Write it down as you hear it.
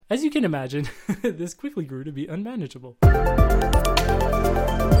as you can imagine, this quickly grew to be unmanageable.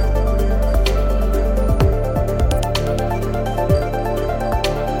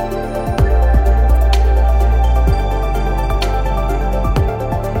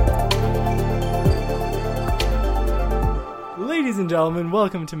 Ladies and gentlemen,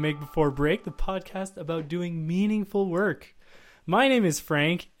 welcome to Make Before Break, the podcast about doing meaningful work. My name is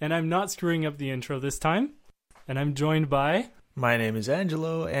Frank, and I'm not screwing up the intro this time. And I'm joined by... My name is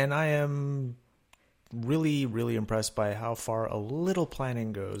Angelo, and I am really, really impressed by how far a little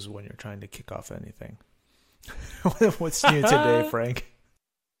planning goes when you're trying to kick off anything. What's new today, Frank?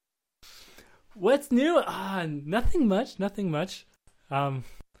 What's new? Nothing much. I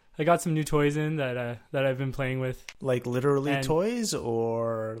got some new toys in that I've been playing with. Like literally toys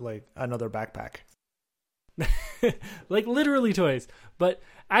or like another backpack? Like literally toys. But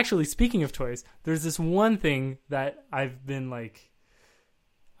actually, speaking of toys, there's this one thing that I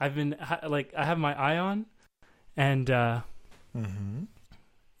have my eye on, and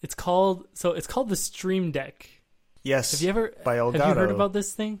it's called the Stream Deck. Yes. Have you heard about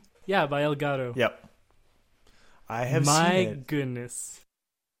this thing? Yeah, by Elgato. Yep. I have seen it. My goodness.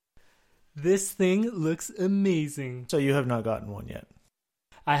 This thing looks amazing. So you have not gotten one yet?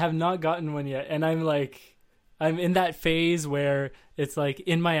 I have not gotten one yet, and I'm in that phase where it's like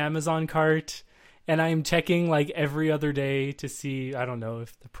in my Amazon cart, and I'm checking like every other day to see, I don't know,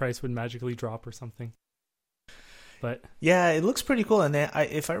 if the price would magically drop or something. But yeah, it looks pretty cool, and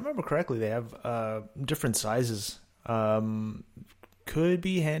if I remember correctly, they have different sizes. Could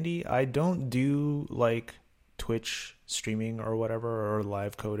be handy. I don't do like Twitch streaming or whatever, or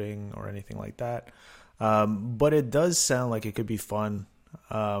live coding or anything like that, but it does sound like it could be fun.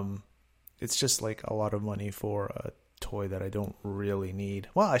 It's just like a lot of money for a toy that I don't really need.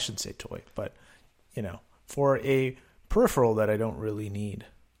 Well, I shouldn't say toy, but for a peripheral that I don't really need.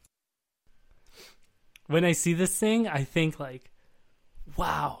 When I see this thing, I think like,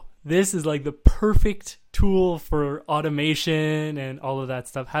 wow, this is like the perfect tool for automation and all of that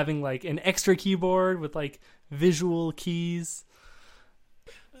stuff. Having like an extra keyboard with like visual keys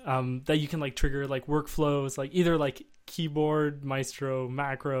that you can like trigger like workflows, like either like keyboard, Maestro,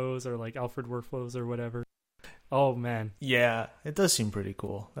 macros, or like Alfred workflows or whatever. Oh man. Yeah, it does seem pretty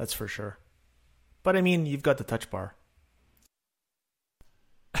cool. That's for sure. But I mean, you've got the touch bar.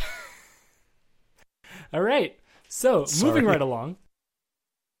 All right. So moving right along.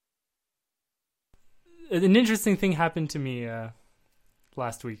 An interesting thing happened to me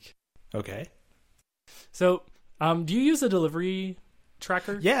last week. Okay. So, do you use a delivery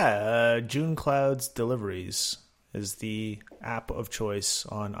tracker? Yeah, June Clouds Deliveries is the app of choice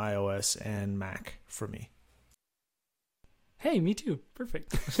on iOS and Mac for me. Hey, me too.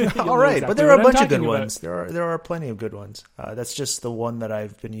 Perfect. All right, but there are a bunch of good ones. There are plenty of good ones. That's just the one that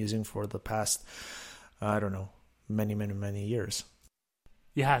I've been using for the past, I don't know, many years.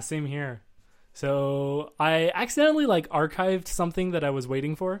 Yeah, same here. So I accidentally like archived something that I was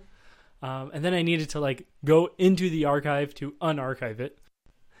waiting for. And then I needed to like go into the archive to unarchive it.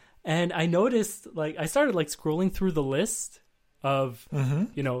 And I noticed like I started like scrolling through the list of,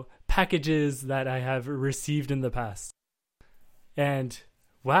 packages that I have received in the past. And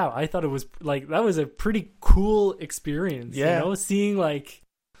wow, I thought it was like, that was a pretty cool experience, seeing like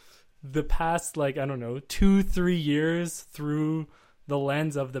the past, like, I don't know, 2-3 years through the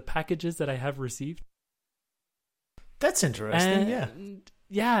lens of the packages that I have received. That's interesting.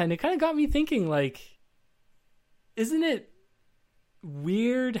 Yeah, and it kind of got me thinking, like, isn't it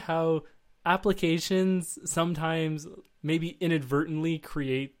weird how applications sometimes maybe inadvertently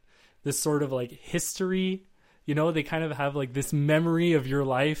create this sort of like history? They kind of have like this memory of your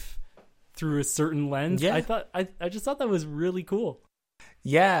life through a certain lens. Yeah. I just thought that was really cool.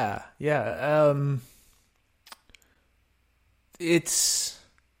 Yeah. It's,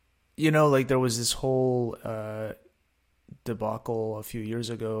 like there was this whole debacle a few years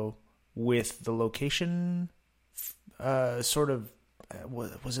ago with the location sort of,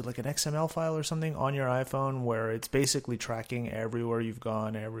 was it like an XML file or something on your iPhone where it's basically tracking everywhere you've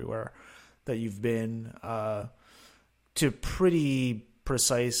gone, everywhere that you've been, to pretty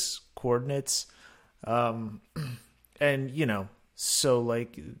precise coordinates. And, so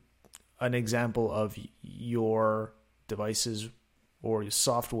like an example of your devices or your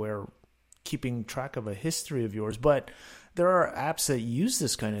software keeping track of a history of yours. But there are apps that use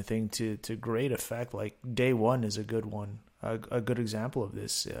this kind of thing to great effect. Like Day One is a good one, a good example of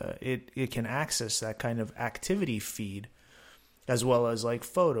this. It can access that kind of activity feed as well as like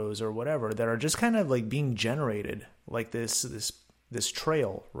photos or whatever that are just kind of like being generated like this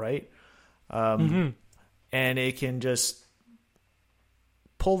trail, right? And it can just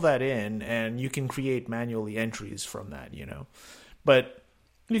pull that in, and you can create manually entries from that, But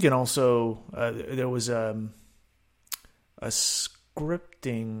you can also, there was a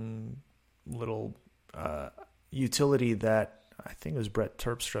scripting little utility that I think it was Brett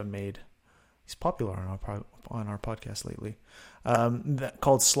Terpstra made. He's popular on our podcast lately. That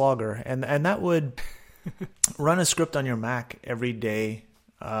called Slogger, and that would run a script on your Mac every day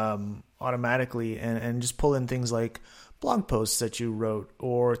automatically, and just pull in things like blog posts that you wrote,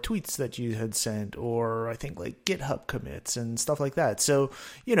 or tweets that you had sent, or I think like GitHub commits and stuff like that. So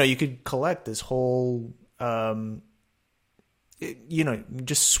you could collect this whole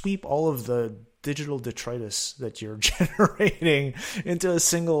just sweep all of the digital detritus that you're generating into a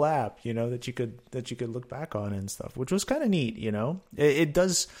single app, that you could look back on and stuff, which was kind of neat. It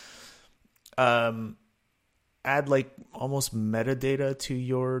does add like almost metadata to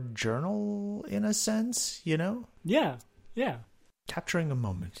your journal in a sense, Yeah. Capturing a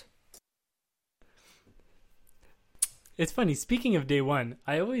moment. It's funny. Speaking of day one,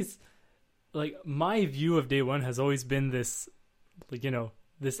 I always my view of day one has always been this,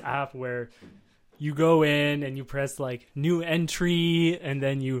 this app where you go in and you press new entry, and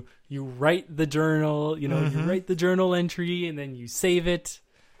then you write the journal, you write the journal entry, and then you save it.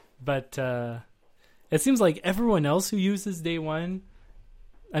 But it seems like everyone else who uses day one,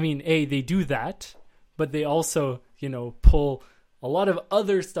 I mean, they do that, but they also, pull a lot of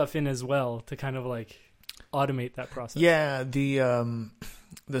other stuff in as well to kind of automate that process. Yeah,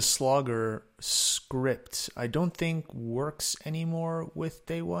 the Slogger script I don't think works anymore with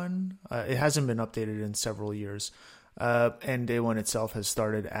day one. It hasn't been updated in several years. And day one itself has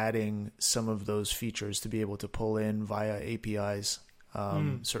started adding some of those features to be able to pull in via APIs,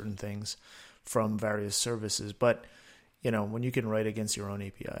 certain things from various services. But, when you can write against your own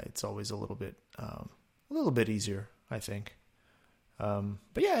API, it's always a little bit easier, I think. But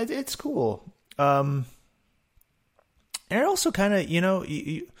yeah, it's cool. And it also kind of,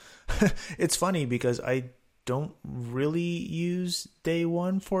 it's funny because I don't really use day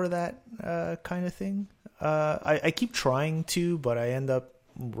one for that kind of thing. I keep trying to, but I end up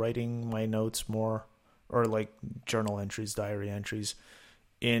writing my notes more, or journal entries, diary entries,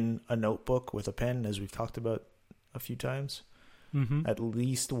 in a notebook with a pen, as we've talked about a few times. Mm-hmm. At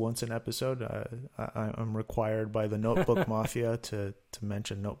least once an episode. I'm required by the Notebook Mafia to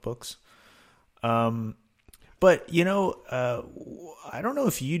mention notebooks. But, I don't know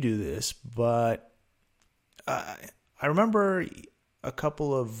if you do this, but I remember a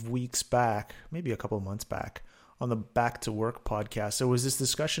couple of weeks back, maybe a couple of months back, on the Back to Work podcast, there was this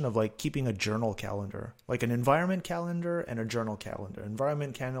discussion of keeping a journal calendar, like an environment calendar and a journal calendar.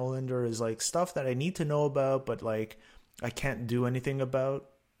 Environment calendar is stuff that I need to know about, but I can't do anything about.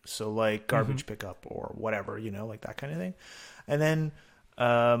 So garbage pickup or whatever, that kind of thing. And then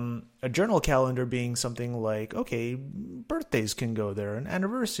a journal calendar being something okay, birthdays can go there, and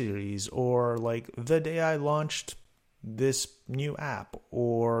anniversaries, or the day I launched this new app,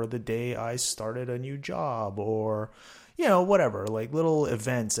 or the day I started a new job, or, whatever, little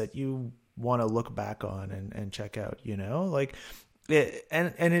events that you want to look back on and check out,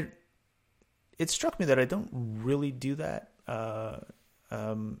 it struck me that I don't really do that. But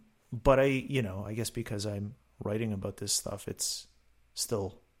I guess because I'm writing about this stuff, it's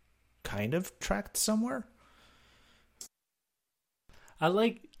still kind of tracked somewhere. I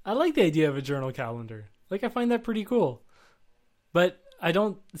like the idea of a journal calendar. I find that pretty cool. But I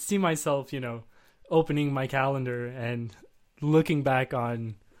don't see myself, opening my calendar and looking back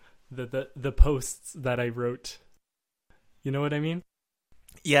on the posts that I wrote. You know what I mean?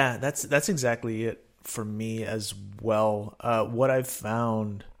 Yeah, that's exactly it for me as well. What I've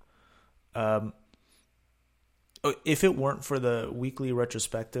found, if it weren't for the weekly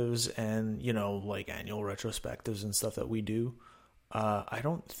retrospectives and, annual retrospectives and stuff that we do, I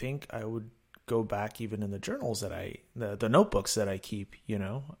don't think I would go back even in the journals that the notebooks that I keep,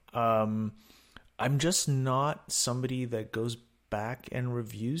 I'm just not somebody that goes back and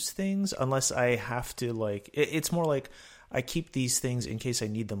reviews things unless I have to, it's more I keep these things in case I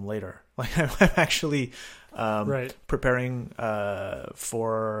need them later. I'm actually preparing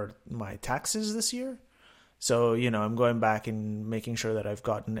for my taxes this year. So, I'm going back and making sure that I've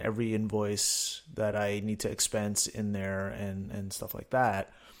gotten every invoice that I need to expense in there and stuff like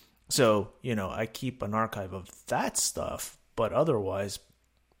that. So, I keep an archive of that stuff, but otherwise,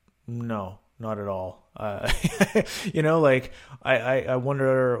 no, not at all. I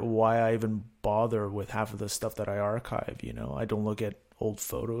wonder why I even bother with half of the stuff that I archive, I don't look at old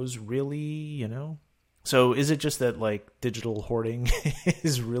photos really, So is it just that digital hoarding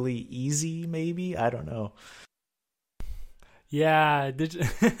is really easy maybe? I don't know. Yeah,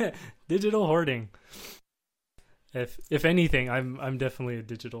 digital hoarding. If anything, I'm definitely a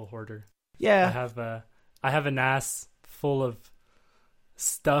digital hoarder. Yeah. I have a NAS full of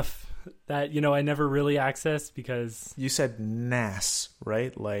stuff that I never really access because You said NAS,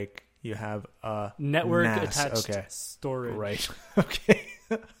 right? Like you have a network NAS. attached storage. Right. Okay.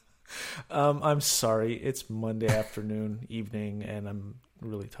 I'm sorry. It's Monday afternoon, evening, and I'm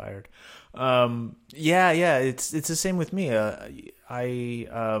really tired. Yeah. It's the same with me. And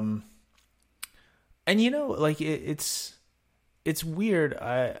like it's weird.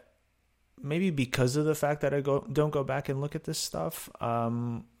 Maybe because of the fact that I don't go back and look at this stuff.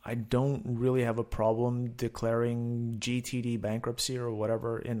 I don't really have a problem declaring GTD bankruptcy or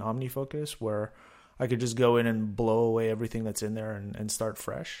whatever in OmniFocus, where I could just go in and blow away everything that's in there and start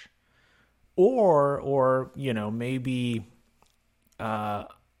fresh. Or maybe,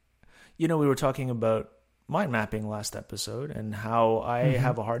 we were talking about mind mapping last episode and how I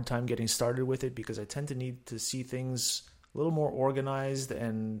have a hard time getting started with it because I tend to need to see things a little more organized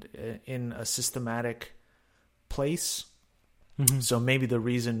and in a systematic place. Mm-hmm. So maybe the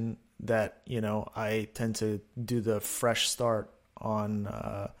reason that, I tend to do the fresh start on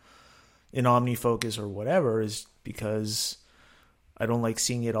in OmniFocus or whatever is because I don't like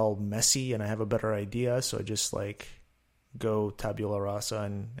seeing it all messy and I have a better idea. So I just like go tabula rasa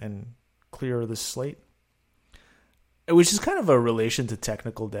and clear the slate, which is kind of a relation to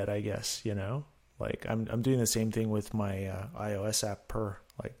technical debt, I guess, Like I'm doing the same thing with my iOS app Per.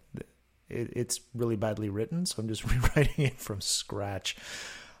 Like it's really badly written, so I'm just rewriting it from scratch.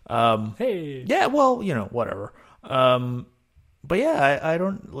 Hey. Yeah, well, whatever. But yeah, I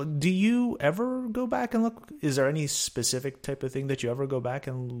don't. Do you ever go back and look? Is there any specific type of thing that you ever go back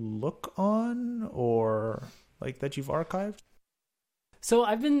and look on, or like that you've archived? So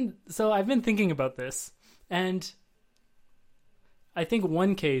I've been thinking about this, and I think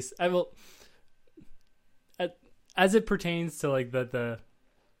one case I will. As it pertains to like the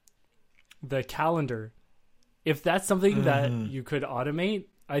calendar, if that's something that you could automate,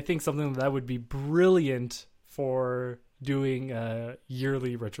 I think something that would be brilliant for doing a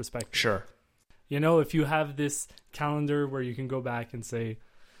yearly retrospective. Sure. If you have this calendar where you can go back and say,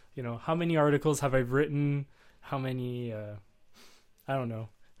 how many articles have I written? How many, I don't know,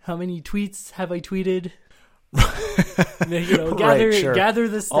 how many tweets have I tweeted? Gather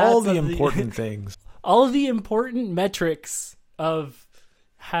the stats. All the important things. All of the important metrics of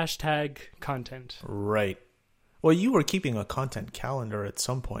hashtag content. Right. Well, you were keeping a content calendar at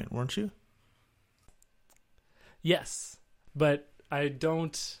some point, weren't you? Yes, but I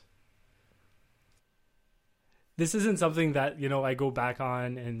don't. This isn't something that, I go back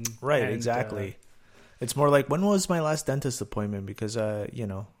on and... Right, exactly. It's more like, when was my last dentist appointment? Because, I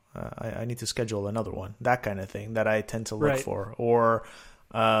need to schedule another one. That kind of thing that I tend to look for. Or...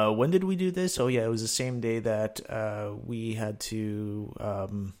 when did we do this? Oh yeah, it was the same day that we had to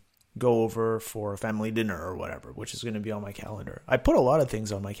go over for a family dinner or whatever, which is going to be on my calendar. I put a lot of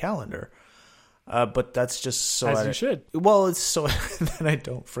things on my calendar, but that's just so you should. Well, it's so that I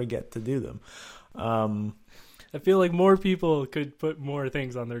don't forget to do them. I feel like more people could put more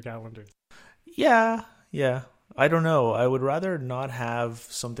things on their calendars. Yeah. I don't know. I would rather not have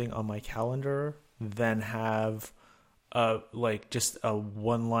something on my calendar than have like just a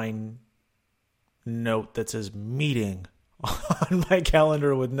one-line note that says meeting on my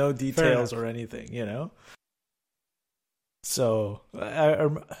calendar with no details or anything, So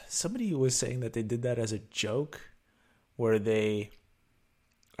somebody was saying that they did that as a joke, where they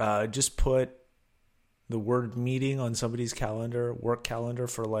just put the word meeting on somebody's work calendar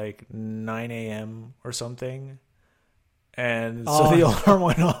for like 9 a.m. or something, and so the alarm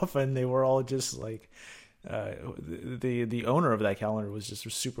went off, and they were all just like. The owner of that calendar was just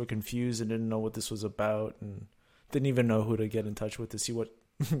super confused and didn't know what this was about and didn't even know who to get in touch with to see what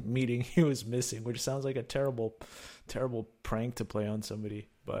meeting he was missing, which sounds like a terrible prank to play on somebody,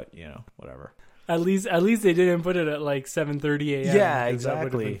 but whatever. At least they didn't put it at like 7:30 a.m. Yeah, exactly. That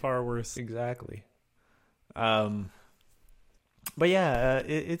would have been far worse. Exactly. But yeah,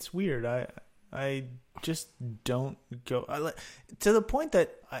 it's weird. I just don't go to the point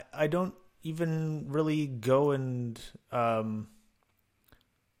that I don't even really go and like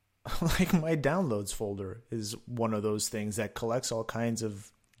my downloads folder is one of those things that collects all kinds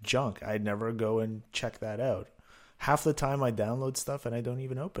of junk. I never go and check that out. Half the time I download stuff and I don't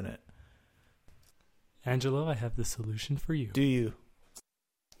even open it. Angelo, I have the solution for you. Do you?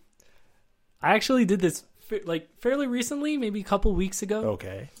 I actually did this fairly recently, maybe a couple weeks ago.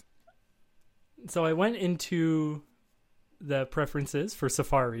 Okay. So I went into the preferences for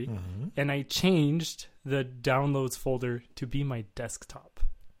Safari and I changed the downloads folder to be my desktop.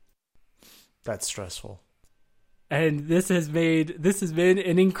 That's stressful. And this has been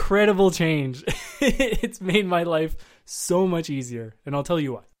an incredible change. It's made my life so much easier, and I'll tell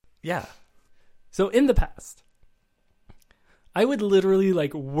you why. Yeah. So in the past, I would literally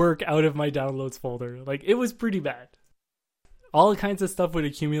like work out of my downloads folder. Like, it was pretty bad. All kinds of stuff would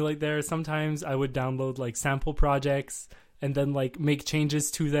accumulate there. Sometimes I would download like sample projects and then like make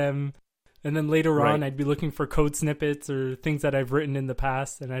changes to them. And then later on, I'd be looking for code snippets or things that I've written in the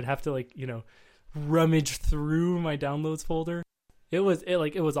past, and I'd have to like, rummage through my downloads folder. It was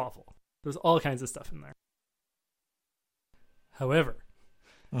awful. There's all kinds of stuff in there. However,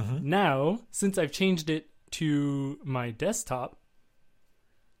 now, since I've changed it to my desktop,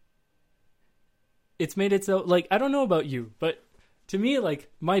 it's made it so, like, I don't know about you, but to me,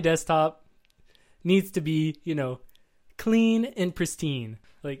 like, my desktop needs to be, clean and pristine.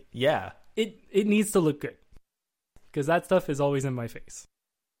 Like, yeah, it needs to look good, because that stuff is always in my face.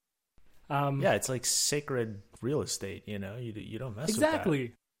 Yeah, it's like sacred real estate, you don't mess with that.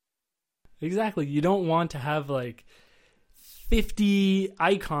 Exactly. You don't want to have like 50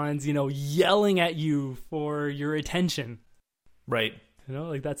 icons, yelling at you for your attention. Right.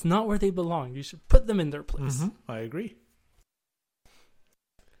 Like, that's not where they belong. You should put them in their place. I agree.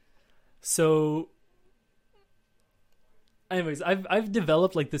 So anyways, I've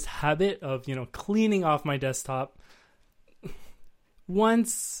developed like this habit of, cleaning off my desktop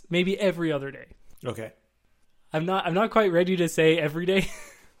once, maybe every other day. Okay. I'm not quite ready to say every day.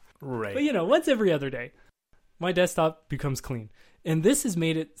 Right. But once every other day, my desktop becomes clean. And this has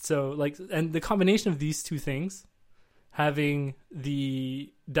made it so like, and the combination of these two things, having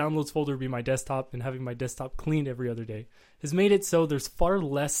the downloads folder be my desktop and having my desktop cleaned every other day, has made it so there's far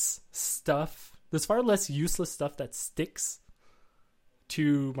less useless stuff that sticks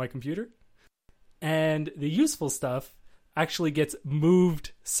to my computer. And the useful stuff actually gets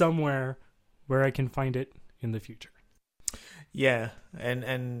moved somewhere where I can find it in the future. Yeah,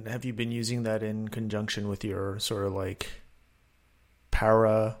 and have you been using that in conjunction with your sort of like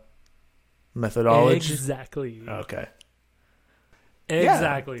para methodology? Exactly. Okay.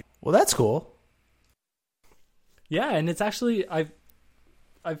 Exactly. Yeah. Well, that's cool. Yeah, and it's actually I've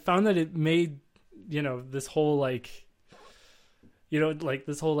found that it made this whole like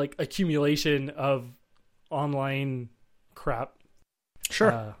this whole like accumulation of online crap.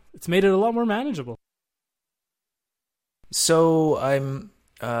 Sure. It's made it a lot more manageable. So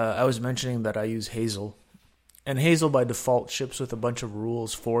I was mentioning that I use Hazel, and Hazel by default ships with a bunch of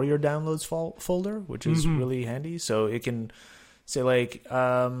rules for your downloads folder, which is really handy. So it can say like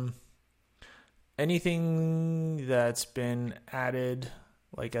anything that's been added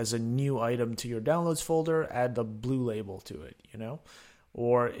like as a new item to your downloads folder, add the blue label to it,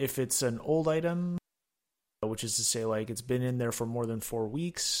 or if it's an old item, which is to say like it's been in there for more than 4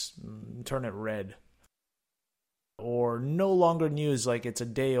 weeks, turn it red. Or no longer news, like it's a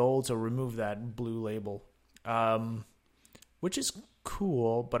day old, so remove that blue label, which is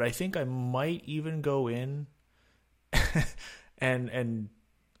cool. But I think I might even go in and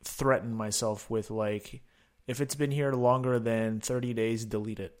threaten myself with like, if it's been here longer than 30 days,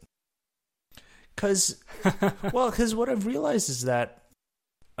 delete it. Because what I've realized is that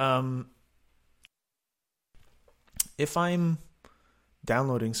if I'm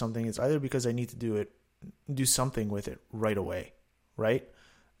downloading something, it's either because I need to do something with it right away, right?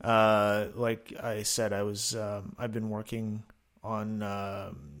 Like I said, I've been working on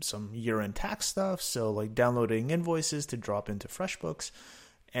some year-end tax stuff, so like downloading invoices to drop into FreshBooks,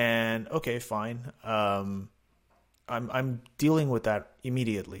 and okay, fine. I'm dealing with that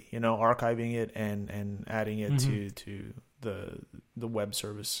immediately, archiving it and adding it to the web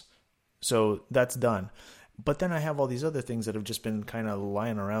service. So that's done. But then I have all these other things that have just been kind of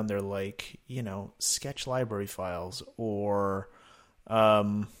lying around there, like, sketch library files, or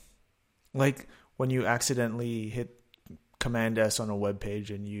like when you accidentally hit Command S on a web page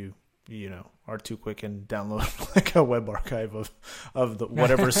and you are too quick and download like a web archive of the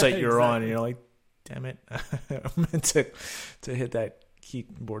whatever site you're exactly. on, and you're like, damn it, I meant to hit that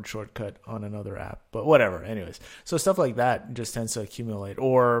keyboard shortcut on another app, but whatever. Anyways, so stuff like that just tends to accumulate,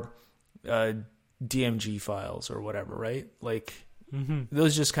 or DMG files or whatever, right? Like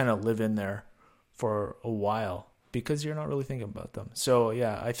those just kind of live in there for a while because you're not really thinking about them. So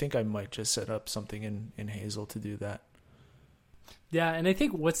yeah, I think I might just set up something in Hazel to do that. Yeah, and I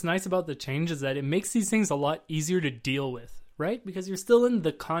think what's nice about the change is that it makes these things a lot easier to deal with, right? Because you're still in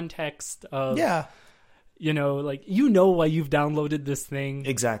the context of, like, why you've downloaded this thing.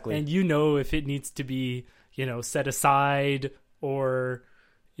 Exactly. And if it needs to be, set aside, or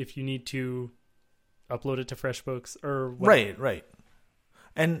if you need to upload it to FreshBooks or whatever. Right.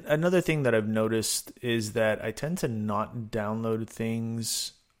 And another thing that I've noticed is that I tend to not download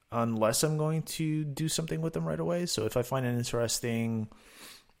things unless I'm going to do something with them right away. So if I find an interesting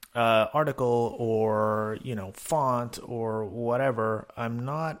article or, font or whatever, I'm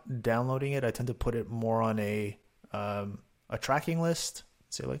not downloading it. I tend to put it more on a tracking list.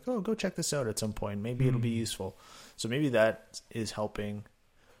 Say like, oh, go check this out at some point. Maybe it'll be useful. So maybe that is helping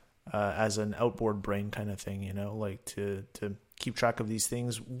as an outboard brain kind of thing, like to keep track of these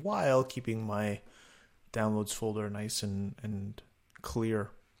things while keeping my downloads folder nice and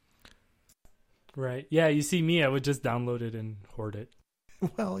clear. Right. Yeah, you see me, I would just download it and hoard it.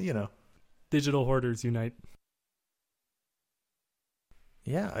 Well, Digital hoarders unite.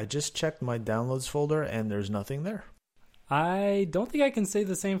 Yeah, I just checked my downloads folder and there's nothing there. I don't think I can say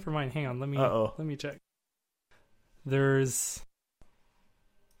the same for mine. Hang on, let me check. There's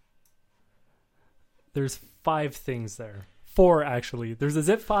 5 things there. 4 actually. There's a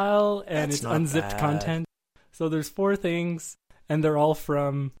zip file and it's unzipped content. So there's 4 things and they're all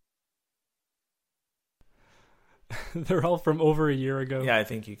from over a year ago. Yeah, I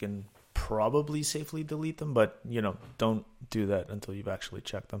think you can probably safely delete them, but don't do that until you've actually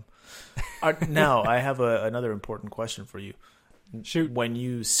checked them. Now, I have another important question for you. Shoot. When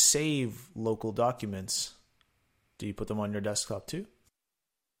you save local documents, do you put them on your desktop too?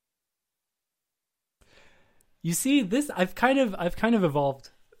 You see, this I've kind of evolved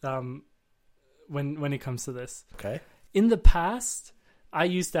when it comes to this. Okay. In the past, I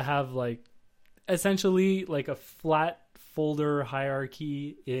used to have essentially a flat folder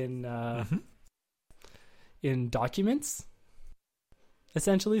hierarchy in documents.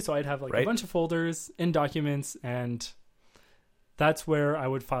 Essentially, so I'd have a bunch of folders in documents, and that's where I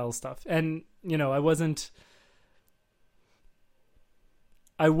would file stuff. And I wouldn't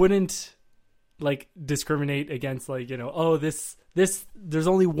discriminate against this there's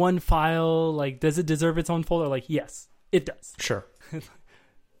only one file, does it deserve its own folder? Yes, it does. Sure.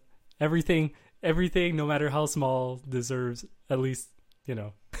 Everything no matter how small deserves at least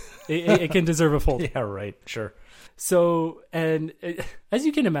it can deserve a folder. Yeah, right. Sure. So, and as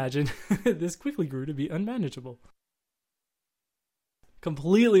you can imagine, this quickly grew to be unmanageable.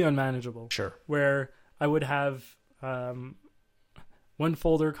 Completely unmanageable. Sure. Where I would have one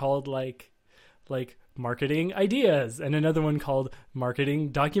folder called like marketing ideas, and another one called marketing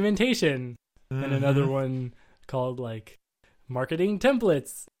documentation, and another one called marketing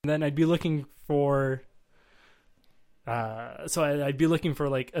templates. And then I'd be looking for I'd be looking for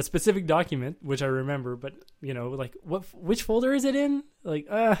a specific document, which I remember, but which folder is it in?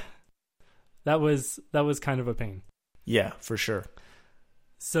 That was kind of a pain. Yeah, for sure.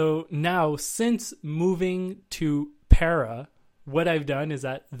 So now, since moving to Para, what I've done is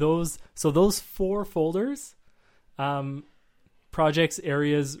that those 4 folders, projects,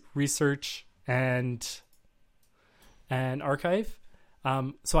 areas, research, and archive.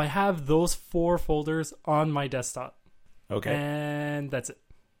 So I have those 4 folders on my desktop. Okay. And that's it.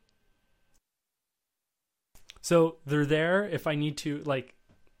 So they're there if I need to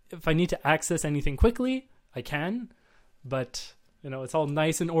access anything quickly, I can. But it's all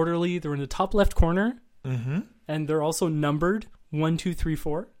nice and orderly. They're in the top left corner. Mm-hmm. And they're also numbered 1, 2, 3,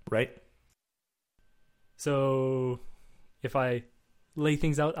 4. Right. So if I lay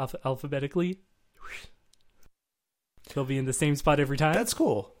things out alphabetically, they'll be in the same spot every time. That's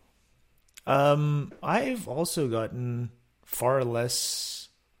cool. I've also gotten far less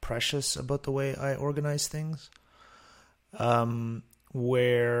precious about the way I organize things.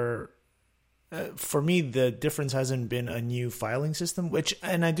 Where for me, the difference hasn't been a new filing system,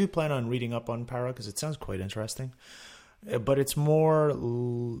 and I do plan on reading up on Para because it sounds quite interesting. But it's more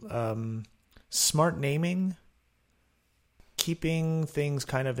smart naming, keeping things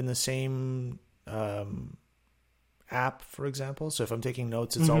kind of in the same app, for example. So if I'm taking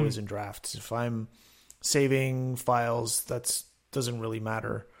notes, it's always in drafts. If I'm saving files, that doesn't really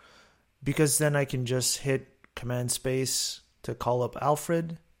matter, because then I can just hit Command Space to call up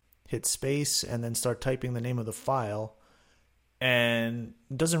Alfred, hit space, and then start typing the name of the file. And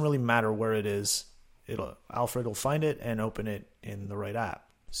it doesn't really matter where it is. Alfred will find it and open it in the right app.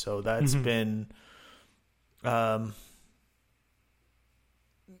 So that's been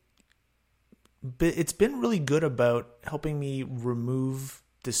it's been really good about helping me remove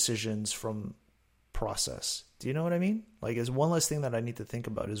decisions from process. Do you know what I mean? It's one less thing that I need to think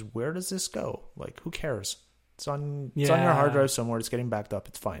about is, where does this go? Who cares? It's on your hard drive somewhere. It's getting backed up.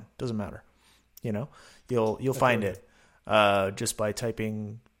 It's fine. Doesn't matter. You'll find it just by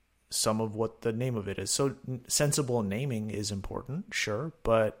typing some of what the name of it is. So sensible naming is important, sure,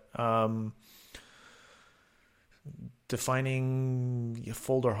 but defining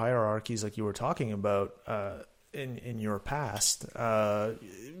folder hierarchies like you were talking about in your past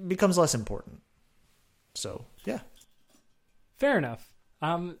becomes less important. So, yeah. Fair enough.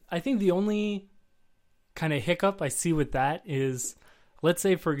 I think the only kind of hiccup I see with that is, let's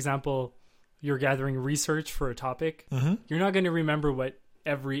say, for example, you're gathering research for a topic. Mm-hmm. You're not going to remember what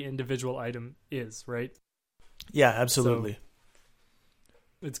every individual item is, right? Yeah, absolutely.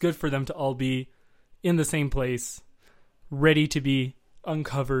 So it's good for them to all be in the same place, ready to be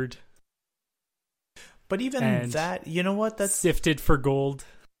uncovered. But even that, you know what? That's sifted for gold.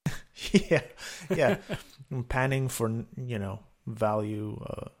 yeah. Panning for, value.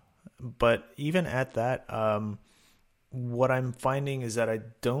 But even at that, what I'm finding is that I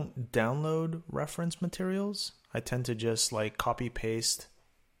don't download reference materials. I tend to just like copy paste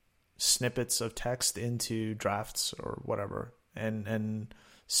snippets of text into drafts or whatever. And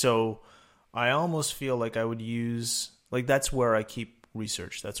so I almost feel like I would use, like, that's where I keep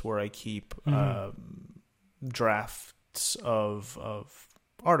research. That's where I keep drafts of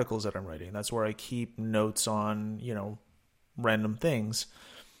articles that I'm writing. That's where I keep notes on, random things.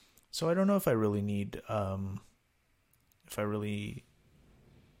 So I don't know if I really need,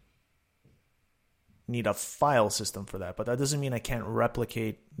 need a file system for that, but that doesn't mean I can't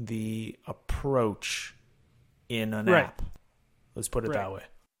replicate the approach in an app. Let's put it that way.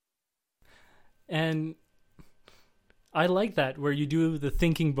 And I like that, where you do the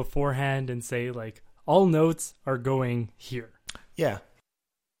thinking beforehand and say, like, all notes are going here. Yeah.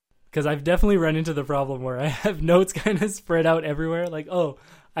 Because I've definitely run into the problem where I have notes kind of spread out everywhere. Like,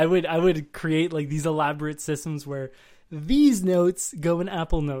 I would create like these elaborate systems where these notes go in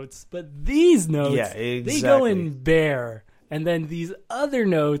Apple Notes, but these notes, they go in Bear. And then these other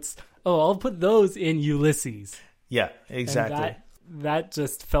notes, I'll put those in Ulysses. Yeah, exactly. And that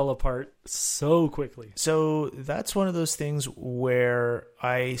just fell apart so quickly. So that's one of those things where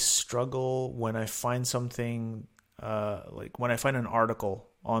I struggle when I find something, like when I find an article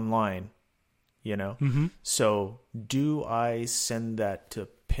online, Mm-hmm. So do I send that to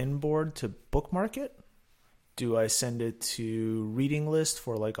Pinboard to bookmark it? Do I send it to Reading List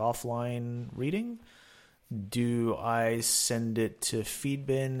for like offline reading? Do I send it to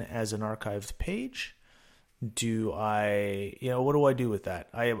Feedbin as an archived page? Do I, what do I do with that?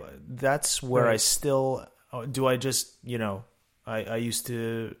 That's where I still, do I just, I used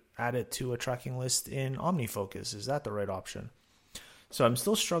to add it to a tracking list in OmniFocus. Is that the right option? So I'm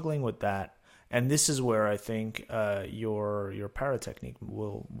still struggling with that. And this is where I think your para technique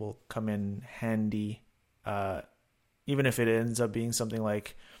will come in handy, even if it ends up being something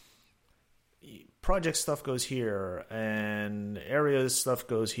like project stuff goes here and area stuff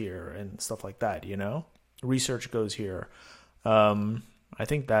goes here and stuff like that, research goes here. I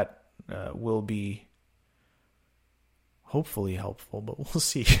think that will be hopefully helpful, but we'll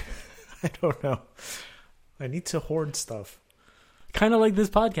see. I don't know. I need to hoard stuff. Kind of like this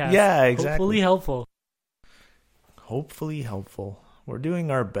podcast. Yeah, exactly. Hopefully helpful. We're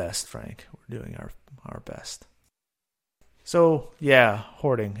doing our best, Frank. We're doing our best. So, yeah,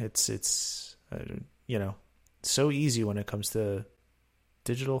 hoarding. It's so easy when it comes to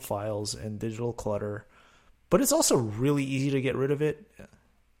digital files and digital clutter. But it's also really easy to get rid of it.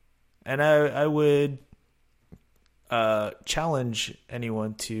 And I would challenge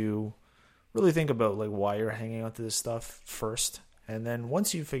anyone to really think about like why you're hanging on to this stuff first. And then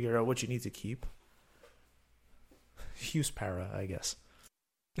once you figure out what you need to keep, use para, I guess.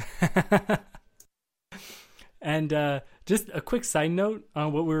 And just a quick side note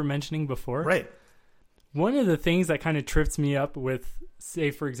on what we were mentioning before. Right. One of the things that kind of trips me up with,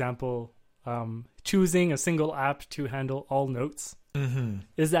 say, for example, choosing a single app to handle all notes,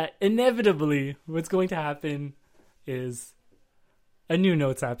 is that inevitably what's going to happen is a new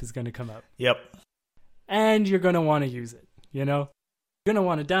notes app is going to come up. Yep. And you're going to want to use it, You're going to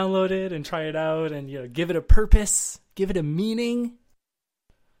want to download it and try it out and give it a purpose, give it a meaning,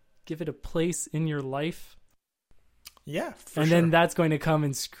 give it a place in your life. Yeah, then that's going to come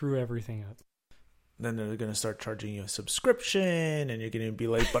and screw everything up. Then they're going to start charging you a subscription and you're going to be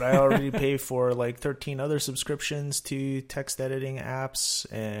like, but I already pay for like 13 other subscriptions to text editing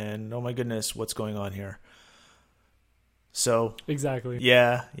apps and oh my goodness, what's going on here? So exactly.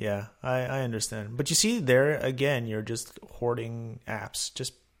 Yeah, I understand. But you see there again, you're just hoarding apps.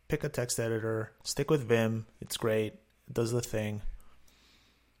 Just pick a text editor, stick with Vim. It's great. It does the thing.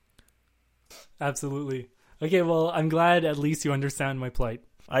 Absolutely. Okay, well, I'm glad at least you understand my plight.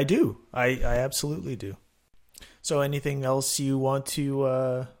 I do. I absolutely do. So anything else you want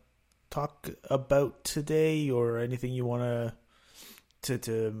to talk about today or anything you want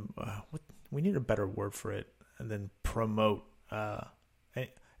to what we need a better word for it. and then promote.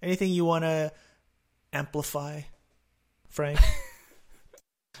 Anything you want to amplify, Frank?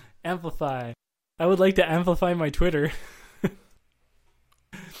 Amplify. I would like to amplify my Twitter.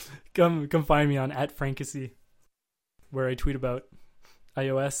 Come find me on @Frankacy, where I tweet about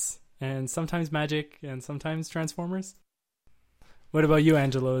iOS and sometimes Magic and sometimes Transformers. What about you,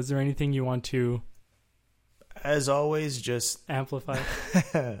 Angelo? Is there anything you want to, as always, just amplify?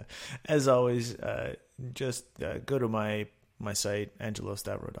 As always, just go to my site,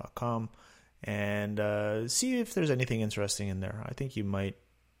 angelostavro.com, and see if there's anything interesting in there. I think you might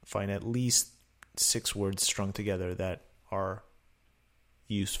find at least 6 words strung together that are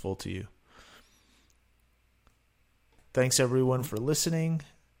useful to you. Thanks everyone for listening.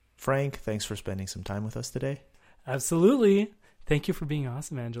 Frank, thanks for spending some time with us today. Absolutely. Thank you for being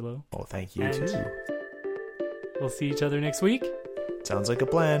awesome, Angelo. Oh, thank you too. We'll see each other next week. Sounds like a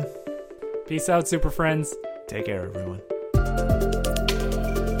plan. Peace out, super friends. Take care, everyone.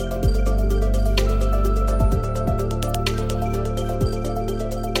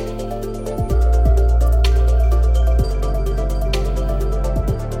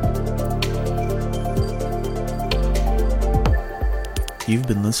 You've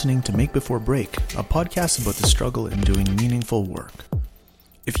been listening to Make Before Break, a podcast about the struggle in doing meaningful work.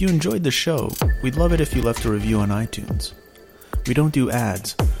 If you enjoyed the show, we'd love it if you left a review on iTunes. We don't do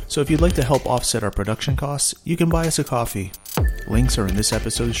ads, so if you'd like to help offset our production costs, you can buy us a coffee. Links are in this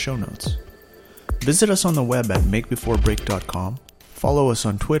episode's show notes. Visit us on the web at makebeforebreak.com, follow us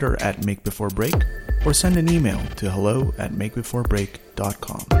on Twitter @makebeforebreak, or send an email to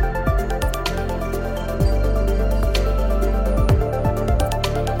hello@makebeforebreak.com.